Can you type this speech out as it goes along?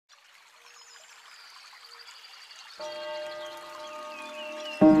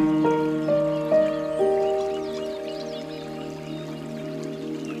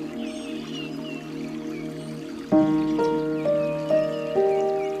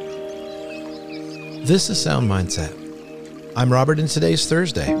This is Sound Mindset. I'm Robert, and today's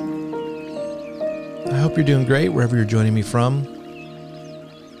Thursday. I hope you're doing great wherever you're joining me from.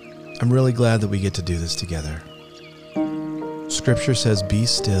 I'm really glad that we get to do this together. Scripture says, "Be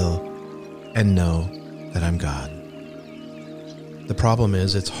still and know that I'm God." The problem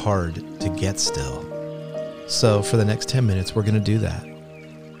is it's hard to get still. So for the next 10 minutes, we're going to do that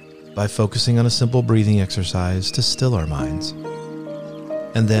by focusing on a simple breathing exercise to still our minds.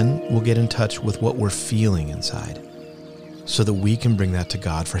 And then we'll get in touch with what we're feeling inside so that we can bring that to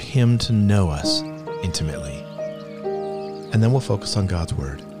God for Him to know us intimately. And then we'll focus on God's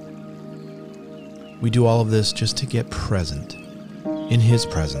Word. We do all of this just to get present in His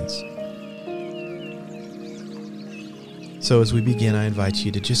presence. So as we begin, I invite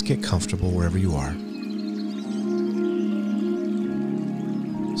you to just get comfortable wherever you are.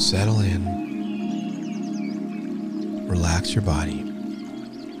 Settle in. Relax your body.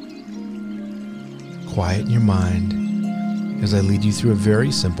 Quieten your mind as I lead you through a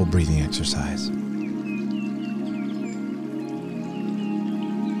very simple breathing exercise.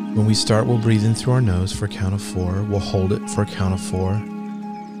 When we start, we'll breathe in through our nose for a count of 4. We'll hold it for a count of 4.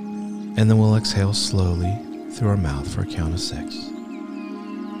 And then we'll exhale slowly through our mouth for a count of 6.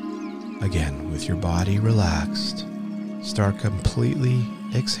 Again, with your body relaxed, start completely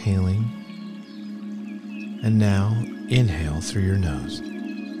exhaling. And now inhale through your nose.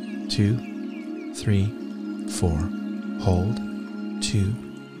 2, 3, 4. Hold. 2,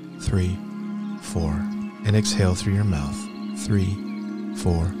 3, 4. And exhale through your mouth. 3,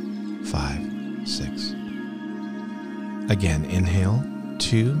 4, 5, 6. Again, inhale.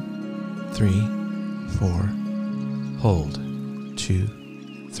 2, 3, 4. Hold. 2,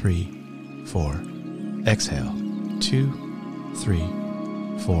 3, 4. Exhale. 2, 3,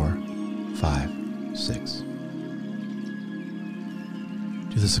 4, 5, 6.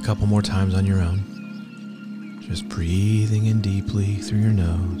 Do this a couple more times on your own. Just breathing in deeply through your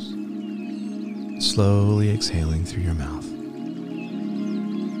nose, slowly exhaling through your mouth.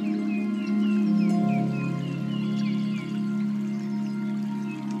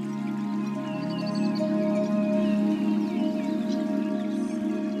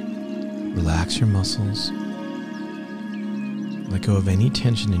 Relax your muscles. Let go of any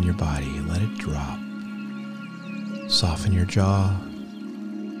tension in your body and let it drop. Soften your jaw.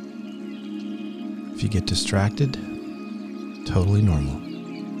 If you get distracted, totally normal.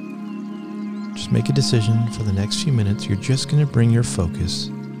 Just make a decision for the next few minutes. You're just going to bring your focus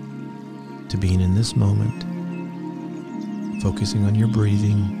to being in this moment, focusing on your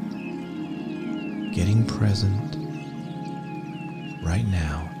breathing, getting present right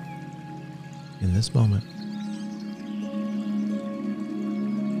now, in this moment.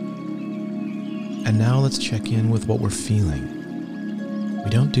 And now let's check in with what we're feeling. We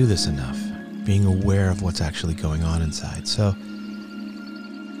don't do this enough, being aware of what's actually going on inside. So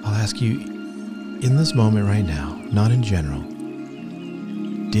I'll ask you, in this moment right now, not in general,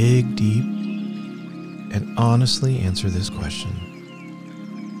 dig deep and honestly answer this question.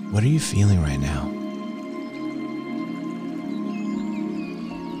 What are you feeling right now?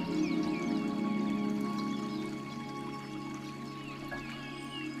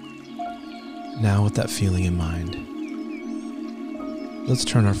 Now, with that feeling in mind, let's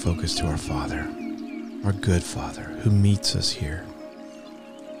turn our focus to our Father, our good Father, who meets us here.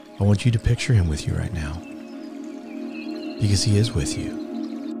 I want you to picture Him with you right now, because He is with you.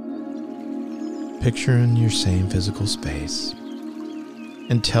 Picture in your same physical space,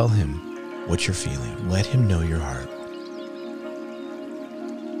 and tell Him what you're feeling. Let Him know your heart.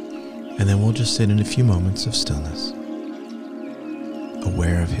 And then we'll just sit in a few moments of stillness,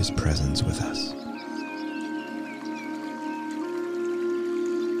 aware of His presence with us.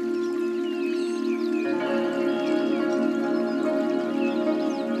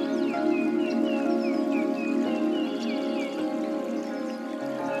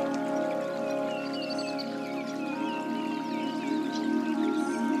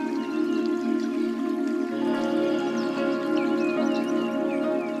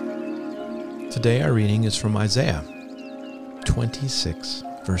 Today our reading is from Isaiah 26,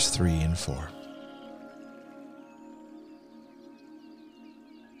 verse 3 and 4.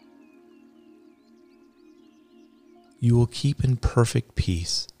 You will keep in perfect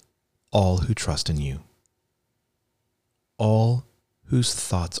peace all who trust in you, all whose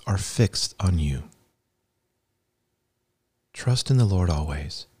thoughts are fixed on you. Trust in the Lord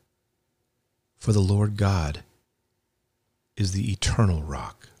always, for the Lord God is the eternal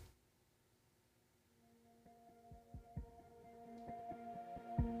rock.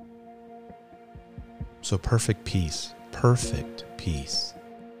 So perfect peace.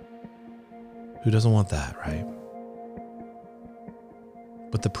 Who doesn't want that, right?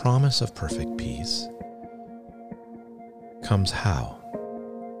 But the promise of perfect peace comes how?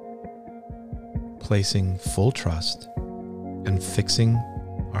 Placing full trust and fixing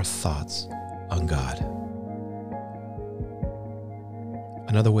our thoughts on God.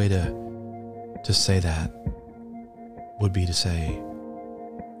 Another way to say that would be to say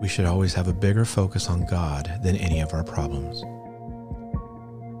we should always have a bigger focus on God than any of our problems.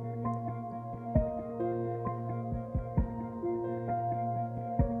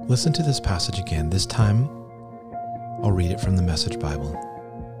 Listen to this passage again. This time, I'll read it from the Message Bible.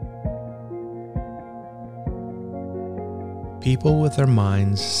 People with their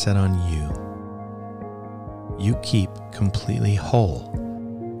minds set on you keep completely whole,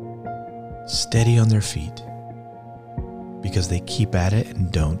 steady on their feet, because they keep at it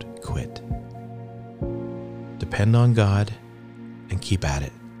and don't quit. Depend on God and keep at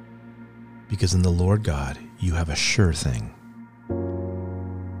it, because in the Lord God you have a sure thing.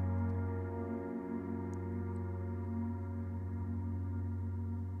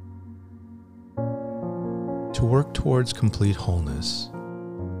 To work towards complete wholeness,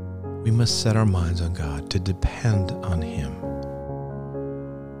 we must set our minds on God, to depend on Him.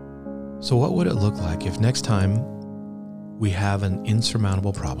 So what would it look like if next time we have an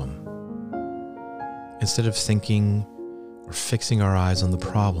insurmountable problem, instead of thinking or fixing our eyes on the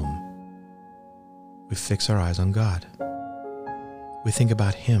problem, we fix our eyes on God? We think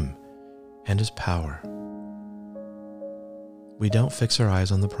about Him and His power. We don't fix our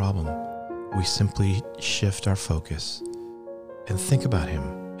eyes on the problem. We simply shift our focus and think about Him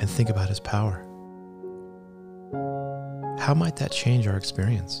and think about His power. How might that change our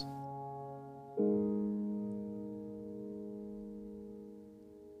experience?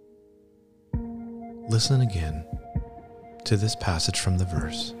 Listen again to this passage from the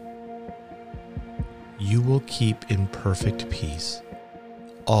verse. You will keep in perfect peace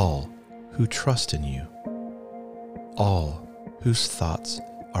all who trust in you, all whose thoughts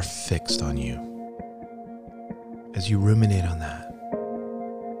are fixed on you. As you ruminate on that,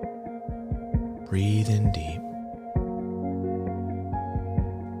 breathe in deep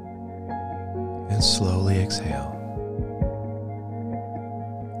and slowly exhale.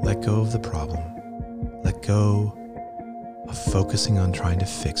 Let go of the problem. Let go of focusing on trying to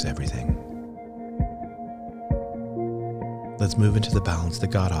fix everything. Let's move into the balance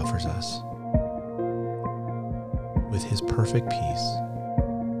that God offers us with His perfect peace,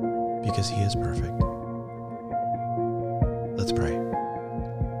 because He is perfect. Let's pray.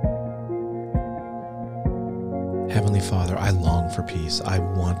 Heavenly Father, I long for peace. I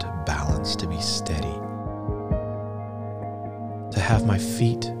want balance, to be steady, to have my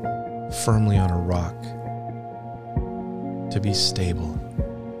feet firmly on a rock, to be stable.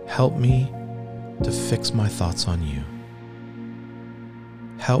 Help me to fix my thoughts on you.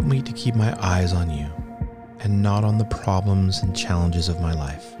 Help me to keep my eyes on you and not on the problems and challenges of my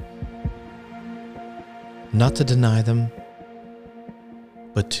life. Not to deny them,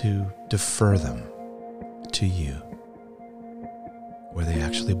 but to defer them to you, where they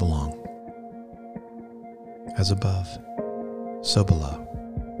actually belong. As above, so below.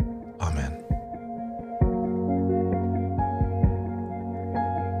 Amen.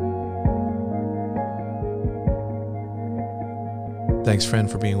 Thanks, friend,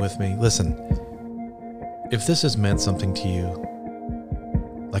 for being with me. Listen, if this has meant something to you,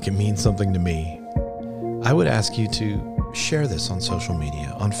 like it means something to me, I would ask you to share this on social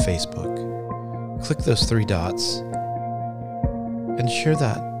media, on Facebook. Click those 3 dots and share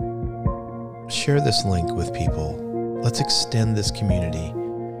this link with people. Let's extend this community,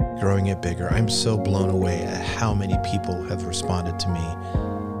 growing it bigger. I'm so blown away at how many people have responded to me.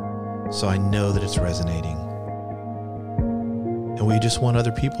 So I know that it's resonating. And we just want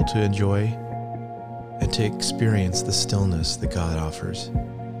other people to enjoy and to experience the stillness that God offers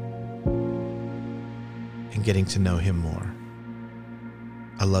and getting to know Him more.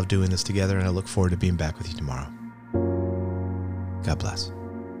 I love doing this together, and I look forward to being back with you tomorrow. God bless.